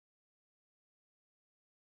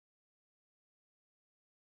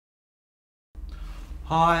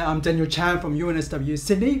Hi, I'm Daniel Chan from UNSW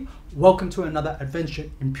Sydney. Welcome to another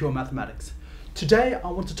adventure in pure mathematics. Today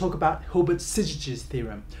I want to talk about Hilbert's Syzygies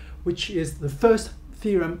Theorem, which is the first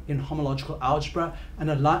theorem in homological algebra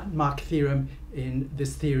and a landmark theorem in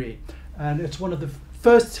this theory. And it's one of the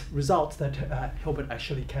first results that Hilbert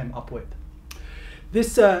actually came up with.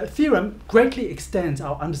 This theorem greatly extends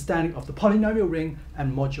our understanding of the polynomial ring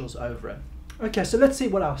and modules over it. Okay, so let's see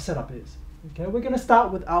what our setup is. Okay, we're going to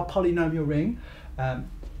start with our polynomial ring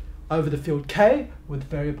over the field K with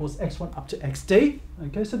variables x1 up to xd.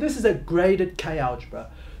 Okay, so this is a graded K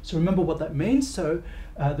algebra. So remember what that means. So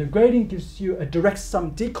the grading gives you a direct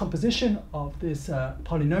sum decomposition of this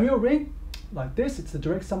polynomial ring like this. It's the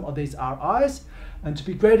direct sum of these Ri's. And to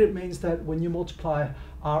be graded means that when you multiply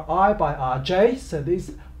Ri by Rj, so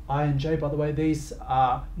these I and j, by the way, these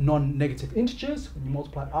are non-negative integers. When you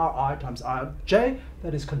multiply Ri times Rj,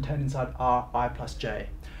 that is contained inside Ri plus j.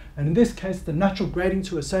 And in this case, the natural grading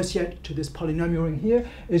to associate to this polynomial ring here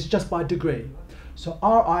is just by degree. So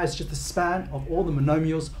Ri is just the span of all the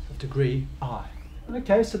monomials of degree I.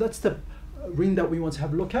 Okay, so that's the ring that we want to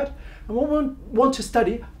have a look at. And what we want to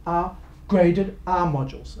study are graded R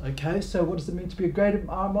modules. Okay, so what does it mean to be a graded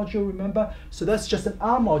R module? Remember, so that's just an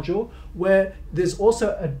R module where there's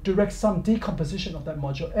also a direct sum decomposition of that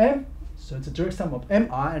module M. So it's a direct sum of Mi,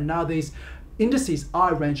 and now these indices I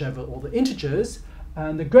range over all the integers.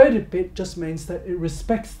 And the graded bit just means that it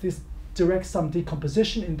respects this direct sum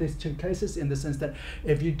decomposition in these two cases, in the sense that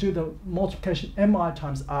if you do the multiplication Mi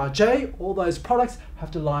times Rj, all those products have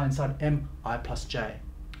to lie inside Mi plus j.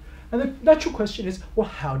 And the natural question is, well,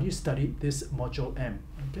 how do you study this module M?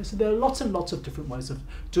 Okay, so there are lots and lots of different ways of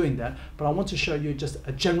doing that, but I want to show you just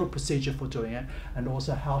a general procedure for doing it, and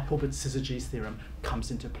also how Hilbert's Syzygies theorem comes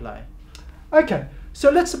into play. Okay, so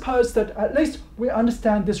let's suppose that at least we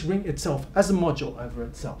understand this ring itself as a module over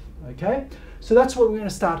itself. Okay, so that's what we're going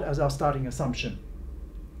to start as our starting assumption.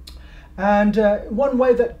 And one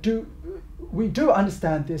way that we do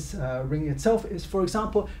understand this ring itself is, for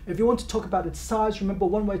example, if you want to talk about its size, remember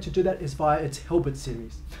one way to do that is via its Hilbert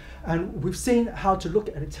series. And we've seen how to look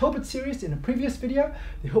at its Hilbert series in a previous video.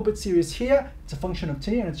 The Hilbert series here, it's a function of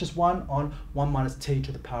t, and it's just 1 on 1 minus t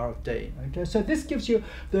to the power of d. Okay, so this gives you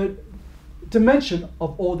the dimension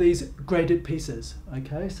of all these graded pieces.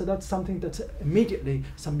 Okay, so that's something that's immediately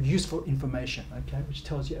some useful information, okay, which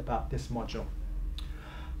tells you about this module.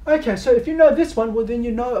 Okay, so if you know this one, well then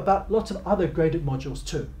you know about lots of other graded modules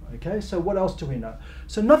too. Okay, so what else do we know?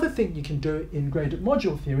 So another thing you can do in graded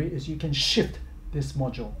module theory is you can shift this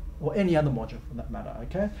module, or any other module for that matter.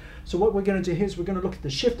 Okay, so what we're going to do here is we're going to look at the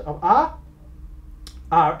shift of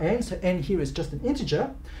Rn, so n here is just an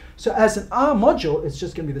integer. So as an R module, it's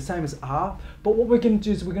just going to be the same as R, but what we're going to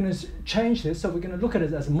do is we're going to change this, so we're going to look at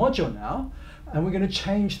it as a module now, and we're going to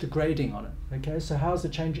change the grading on it. Okay, so how's the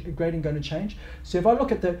grading going to change? So if I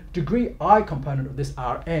look at the degree I component of this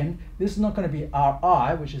Rn, this is not going to be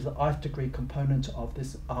Ri, which is the ith degree component of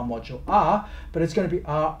this R module R, but it's going to be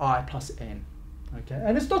Ri plus n. Okay,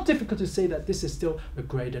 and it's not difficult to see that this is still a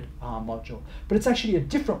graded R module, but it's actually a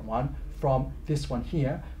different one from this one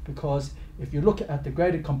here, because if you look at the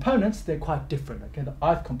graded components, they're quite different. Okay, the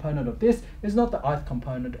ith component of this is not the ith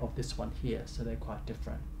component of this one here, so they're quite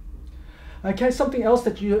different. Okay, something else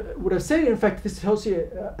that you would have seen, in fact, this tells you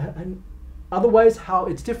in other ways how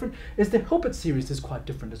it's different, is the Hilbert series is quite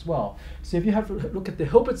different as well. So if you have a look at the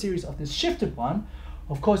Hilbert series of this shifted one,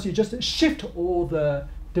 of course you just shift all the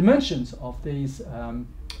dimensions of these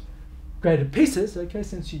graded pieces, okay,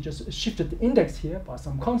 since you just shifted the index here by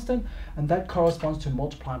some constant, and that corresponds to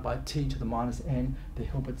multiplying by t to the minus n, the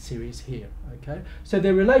Hilbert series here. Okay, so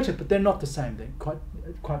they're related, but they're not the same. They're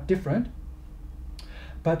quite different.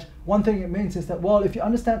 But one thing it means is that, well, if you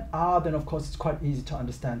understand R, then of course it's quite easy to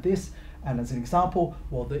understand this. And as an example,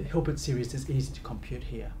 well, the Hilbert series is easy to compute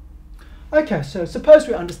here. Okay, so suppose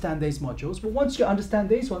we understand these modules. Well, once you understand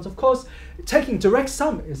these ones, of course, taking direct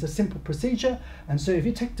sum is a simple procedure. And so if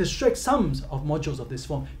you take the direct sums of modules of this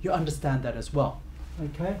form, you understand that as well.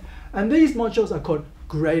 Okay, and these modules are called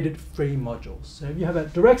graded free modules. So if you have a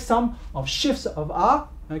direct sum of shifts of R,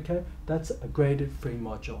 okay, that's a graded free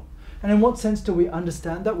module. And in what sense do we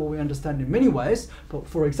understand that? Well, we understand in many ways. But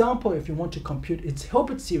for example, if you want to compute its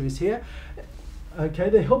Hilbert series here, okay,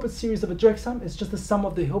 the Hilbert series of a direct sum is just the sum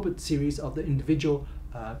of the Hilbert series of the individual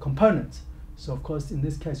components. So of course, in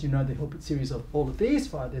this case, you know the Hilbert series of all of these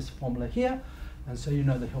via this formula here. And so you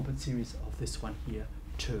know the Hilbert series of this one here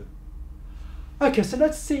too. Okay, so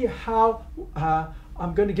let's see how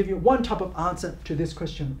I'm going to give you one type of answer to this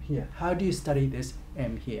question here. How do you study this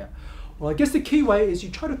M here? Well, I guess the key way is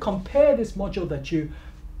you try to compare this module that you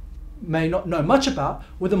may not know much about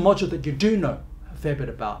with a module that you do know fair bit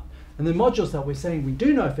about. And the modules that we're saying we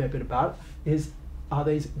do know a fair bit about are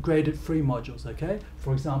these graded free modules, okay?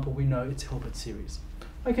 For example, we know it's Hilbert series.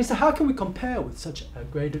 Okay, so how can we compare with such a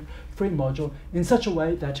graded free module in such a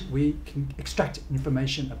way that we can extract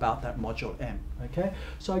information about that module M, okay?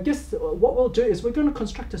 So I guess what we'll do is we're going to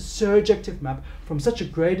construct a surjective map from such a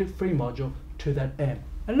graded free module to that M.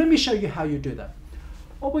 And let me show you how you do that.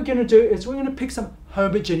 What we're going to do is we're going to pick some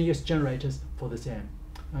homogeneous generators for this M.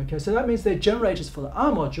 Okay, so that means they're generators for the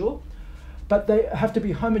R module, but they have to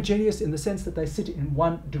be homogeneous in the sense that they sit in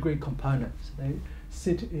 1 degree components. They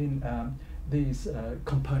sit in these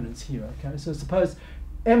components here. Okay, so suppose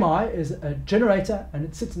Mi is a generator and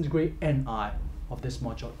it sits in degree Ni of this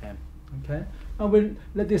module M. Okay, and we'll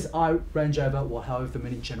let this I range over, well, however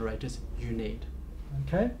many generators you need.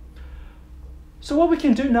 Okay, so what we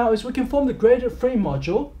can do now is we can form the graded free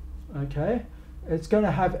module. Okay, it's going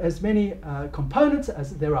to have as many components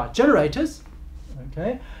as there are generators.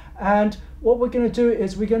 Okay, and what we're going to do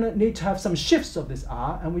is we're going to need to have some shifts of this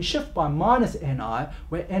R, and we shift by minus Ni,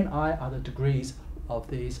 where Ni are the degrees of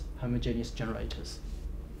these homogeneous generators.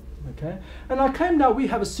 Okay, and I claim now we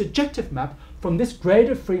have a surjective map from this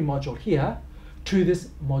graded free module here to this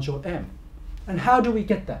module M. And how do we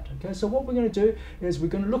get that? Okay, so what we're going to do is we're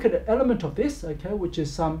going to look at an element of this, okay, which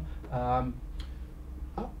is some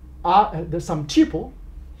there's some tuple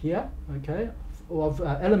here, okay, of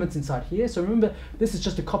elements inside here. So remember, this is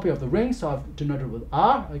just a copy of the ring, so I've denoted with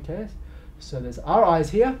R. Okay, so there's Ri's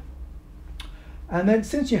here, and then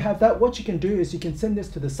since you have that, what you can do is you can send this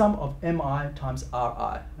to the sum of Mi times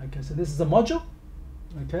Ri. Okay, so this is a module.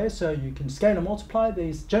 Okay, so you can scalar multiply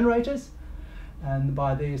these generators and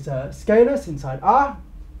by these scalars inside R,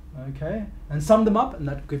 okay, and sum them up, and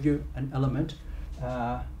that will give you an element.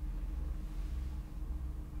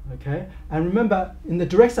 Okay, and remember, in the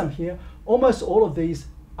direct sum here, almost all of these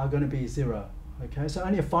are going to be 0. Okay, so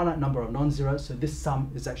only a finite number of non-zeros, so this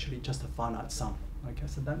sum is actually just a finite sum. Okay,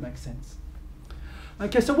 so that makes sense.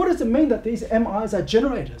 Okay, so what does it mean that these MIs are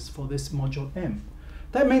generators for this module M?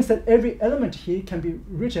 That means that every element here can be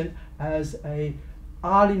written as a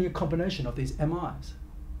R linear combination of these MIs.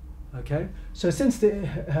 Okay, so since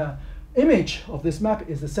the image of this map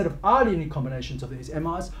is a set of R linear combinations of these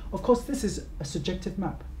MIs, of course this is a surjective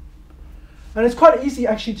map. And it's quite easy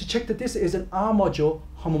actually to check that this is an R module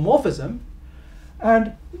homomorphism.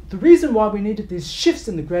 And the reason why we needed these shifts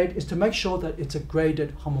in the grade is to make sure that it's a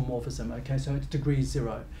graded homomorphism. Okay, so it's degree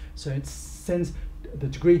 0. So it sends the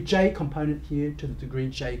degree J component here to the degree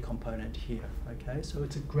J component here. Okay, so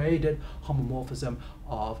it's a graded homomorphism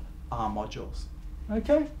of R modules.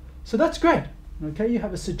 Okay, so that's great. Okay, you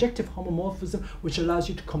have a surjective homomorphism which allows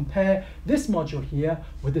you to compare this module here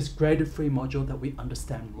with this graded free module that we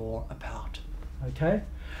understand more about. Okay,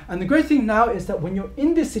 and the great thing now is that when you're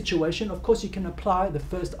in this situation, of course, you can apply the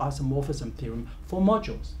first isomorphism theorem for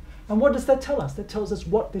modules. And what does that tell us? That tells us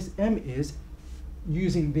what this M is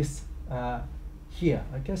using this here.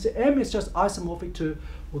 Okay, so M is just isomorphic to,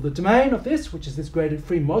 well, the domain of this, which is this graded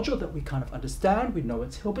free module that we kind of understand. We know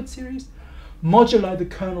it's Hilbert series, modulo the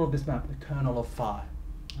kernel of this map, the kernel of phi.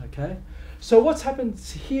 Okay, so what's happened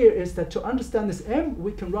here is that to understand this M,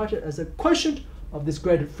 we can write it as a quotient of this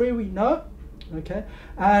graded free we know. Okay,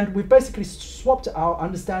 and we've basically swapped our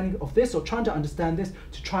understanding of this, or trying to understand this,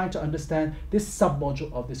 to trying to understand this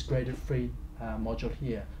submodule of this graded free module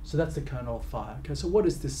here. So that's the kernel of phi. Okay, so what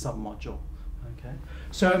is this submodule? Okay,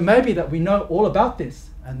 so it may be that we know all about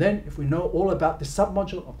this, and then if we know all about the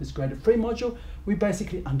submodule of this graded free module, we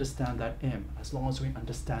basically understand that M, as long as we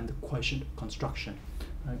understand the quotient construction.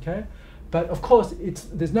 Okay, but of course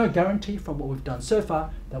there's no guarantee from what we've done so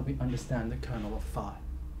far that we understand the kernel of phi.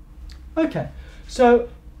 Okay, so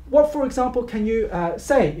what, for example, can you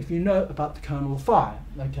say if you know about the kernel of phi?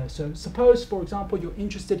 Okay, so suppose, for example, you're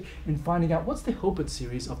interested in finding out what's the Hilbert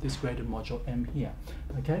series of this graded module M here.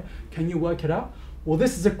 Okay, can you work it out? Well,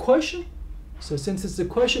 this is a quotient. So since it's a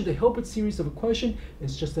quotient, the Hilbert series of a quotient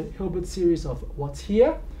is just a Hilbert series of what's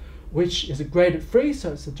here, which is a graded free.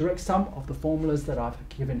 So it's the direct sum of the formulas that I've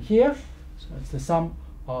given here. So it's the sum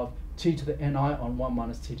of t to the ni on 1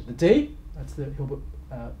 minus t to the d. That's the Hilbert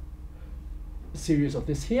series of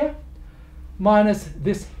this here, minus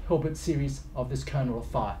this Hilbert series of this kernel of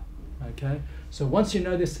phi. Okay, so once you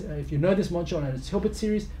know this, if you know this module and its Hilbert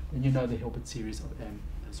series, then you know the Hilbert series of M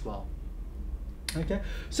as well. Okay,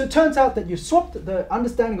 so it turns out that you swapped the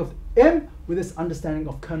understanding of M with this understanding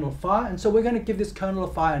of kernel of phi, and so we're going to give this kernel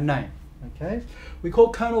of phi a name. Okay, we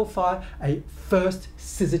call kernel of phi a first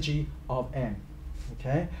syzygy of M.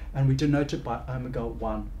 Okay, and we denote it by omega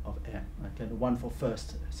 1 of M. Okay, the 1 for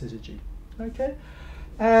first syzygy. Okay,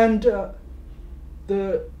 and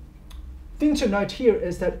the thing to note here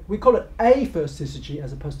is that we call it a first syzygy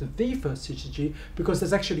as opposed to the first syzygy because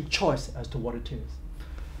there's actually choice as to what it is.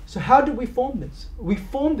 So how do we form this? We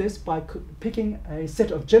form this by picking a set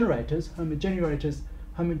of generators,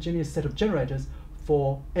 homogeneous set of generators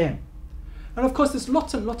for M. And of course, there's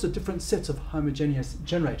lots and lots of different sets of homogeneous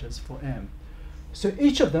generators for M. So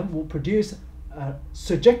each of them will produce a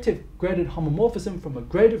surjective graded homomorphism from a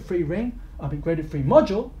graded free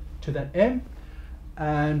module to that M,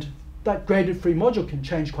 and that graded free module can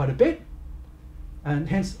change quite a bit, and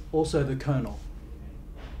hence also the kernel.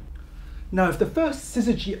 Now, if the first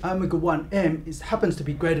syzygy omega 1 M happens to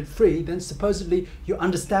be graded free, then supposedly you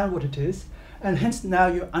understand what it is, and hence now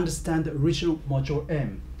you understand the original module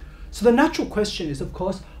M. So the natural question is, of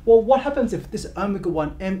course, well, what happens if this omega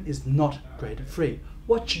 1 M is not graded free?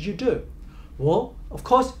 What should you do? Well, of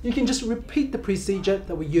course, you can just repeat the procedure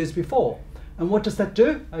that we used before. And what does that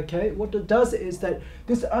do? Okay, what it does is that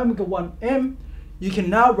this omega 1 M, you can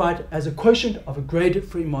now write as a quotient of a graded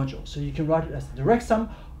free module. So you can write it as the direct sum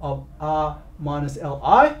of R minus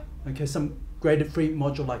Li, okay, some graded free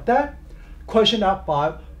module like that, quotient out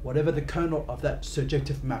by whatever the kernel of that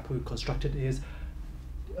surjective map we constructed is,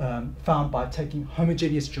 found by taking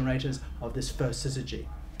homogeneous generators of this first syzygy.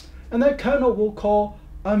 And that kernel we'll call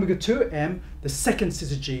omega 2 M, the second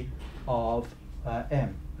syzygy of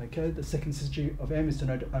M. Okay, the second syzygy of M is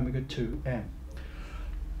denoted omega 2 M.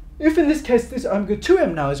 If in this case this omega 2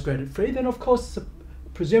 M now is graded free, then of course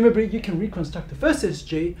presumably you can reconstruct the first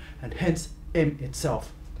syzygy and hence M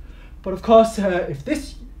itself. But of course, if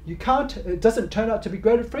this you can't, it doesn't turn out to be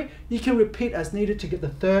graded free, you can repeat as needed to get the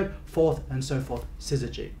third, fourth, and so forth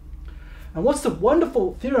syzygy. And what's the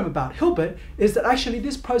wonderful theorem about Hilbert is that actually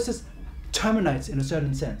this process terminates in a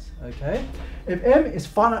certain sense. Okay, if M is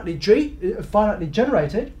finitely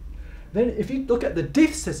generated, then if you look at the dth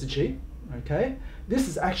syzygy, okay, this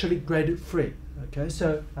is actually graded free. Okay,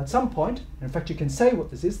 so at some point, in fact, you can say what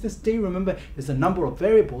this is. This D, remember, is the number of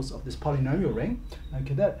variables of this polynomial ring.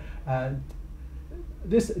 Okay, that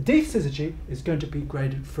this dth syzygy is going to be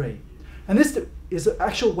graded free, and this is an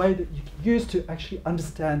actual way that you can use to actually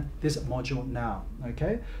understand this module now.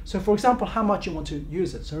 Okay, so for example, how much you want to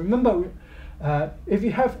use it. So remember, if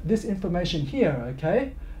you have this information here,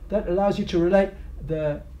 okay, that allows you to relate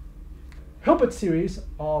the Hilbert series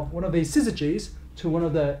of one of these syzygies to one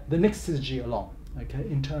of the next syzygy along, okay,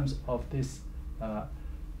 in terms of this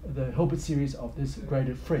the Hilbert series of this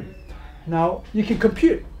graded free. Now you can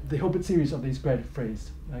compute the Hilbert series of these graded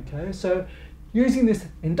frees. Okay, so using this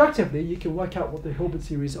inductively, you can work out what the Hilbert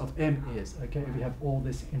series of M is. Okay, if you have all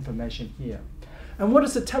this information here. And what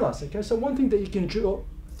does it tell us? Okay, so one thing that you can draw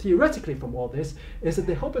theoretically from all this is that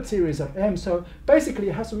the Hilbert series of M, so basically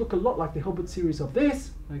it has to look a lot like the Hilbert series of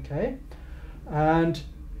this. Okay, and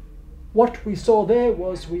what we saw there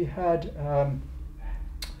was we had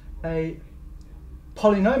a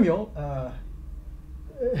polynomial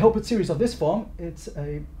Hilbert series of this form. It's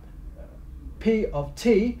a P of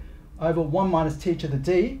t over 1 minus t to the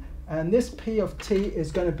d, and this P of t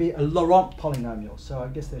is going to be a Laurent polynomial. So I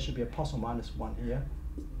guess there should be a plus or minus 1 here.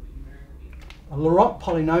 A Laurent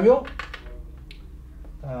polynomial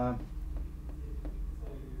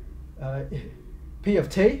P of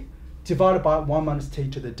t divided by 1 minus t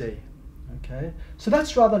to the d. Okay, so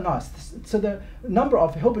that's rather nice. So the number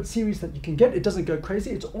of Hilbert series that you can get, it doesn't go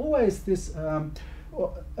crazy. It's always this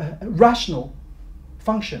rational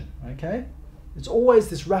function. Okay, it's always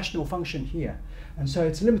this rational function here, and so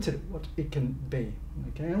it's limited what it can be.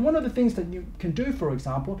 Okay, and one of the things that you can do, for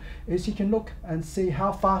example, is you can look and see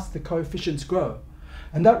how fast the coefficients grow,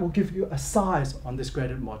 and that will give you a size on this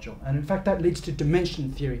graded module. And in fact, that leads to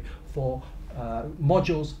dimension theory for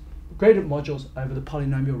modules, graded modules over the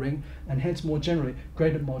polynomial ring, and hence more generally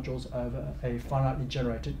graded modules over a finitely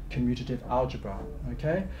generated commutative algebra.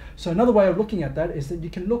 Okay, so another way of looking at that is that you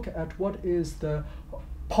can look at what is the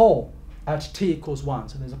pole at t equals 1.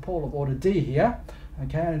 So there's a pole of order d here.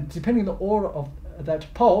 Okay, and depending on the order of that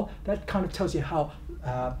pole, that kind of tells you how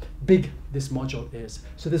big this module is.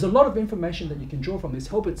 So there's a lot of information that you can draw from this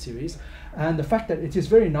Hilbert series, and the fact that it is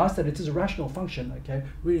very nice that it is a rational function, okay,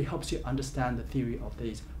 really helps you understand the theory of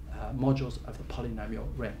these modules of the polynomial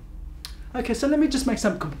ring. Okay, so let me just make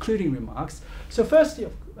some concluding remarks. So firstly,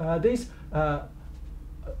 these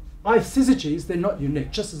syzygies, they're not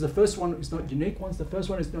unique. Just as the first one is not unique, once the first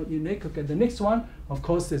one is not unique, okay, the next one, of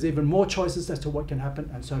course, there's even more choices as to what can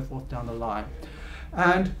happen and so forth down the line.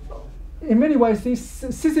 And in many ways, these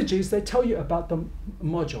syzygies, they tell you about the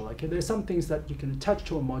module. Okay, there's some things that you can attach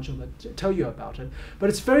to a module that tell you about it, but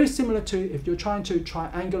it's very similar to if you're trying to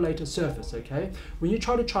triangulate a surface. Okay, when you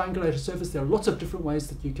try to triangulate a surface, there are lots of different ways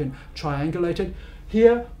that you can triangulate it.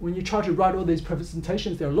 Here, when you try to write all these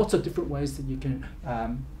representations, there are lots of different ways that you can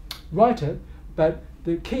write it, but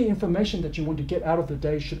the key information that you want to get out of the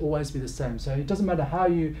data should always be the same. So it doesn't matter how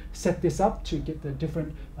you set this up to get the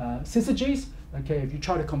different syzygies. Okay, if you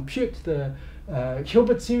try to compute the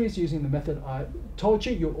Hilbert series using the method I told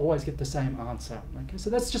you, you'll always get the same answer. Okay, so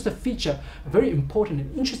that's just a feature, a very important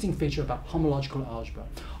and interesting feature about homological algebra.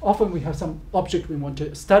 Often we have some object we want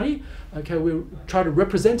to study. Okay, we'll try to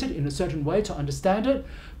represent it in a certain way to understand it,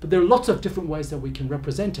 but there are lots of different ways that we can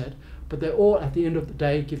represent it, but they all, at the end of the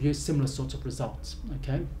day, give you similar sorts of results.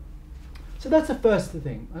 Okay. So that's the first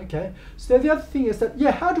thing, okay? So the other thing is that, yeah,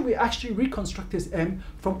 how do we actually reconstruct this M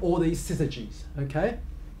from all these syzygies, okay?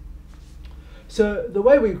 So the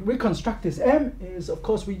way we reconstruct this M is, of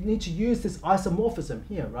course, we need to use this isomorphism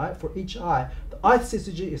here, right? For each I, the ith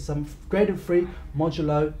syzygy is some gradient free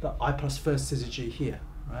modulo the I plus first syzygy here,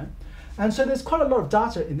 right? And so there's quite a lot of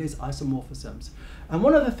data in these isomorphisms. And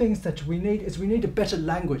one of the things that we need is we need a better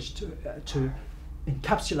language to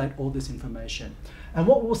encapsulate all this information. And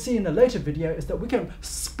what we'll see in a later video is that we can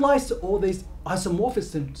splice all these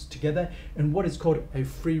isomorphisms together in what is called a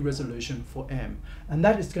free resolution for M. And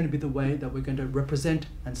that is going to be the way that we're going to represent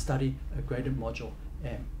and study a gradient module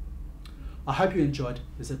M. I hope you enjoyed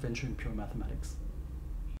this adventure in pure mathematics.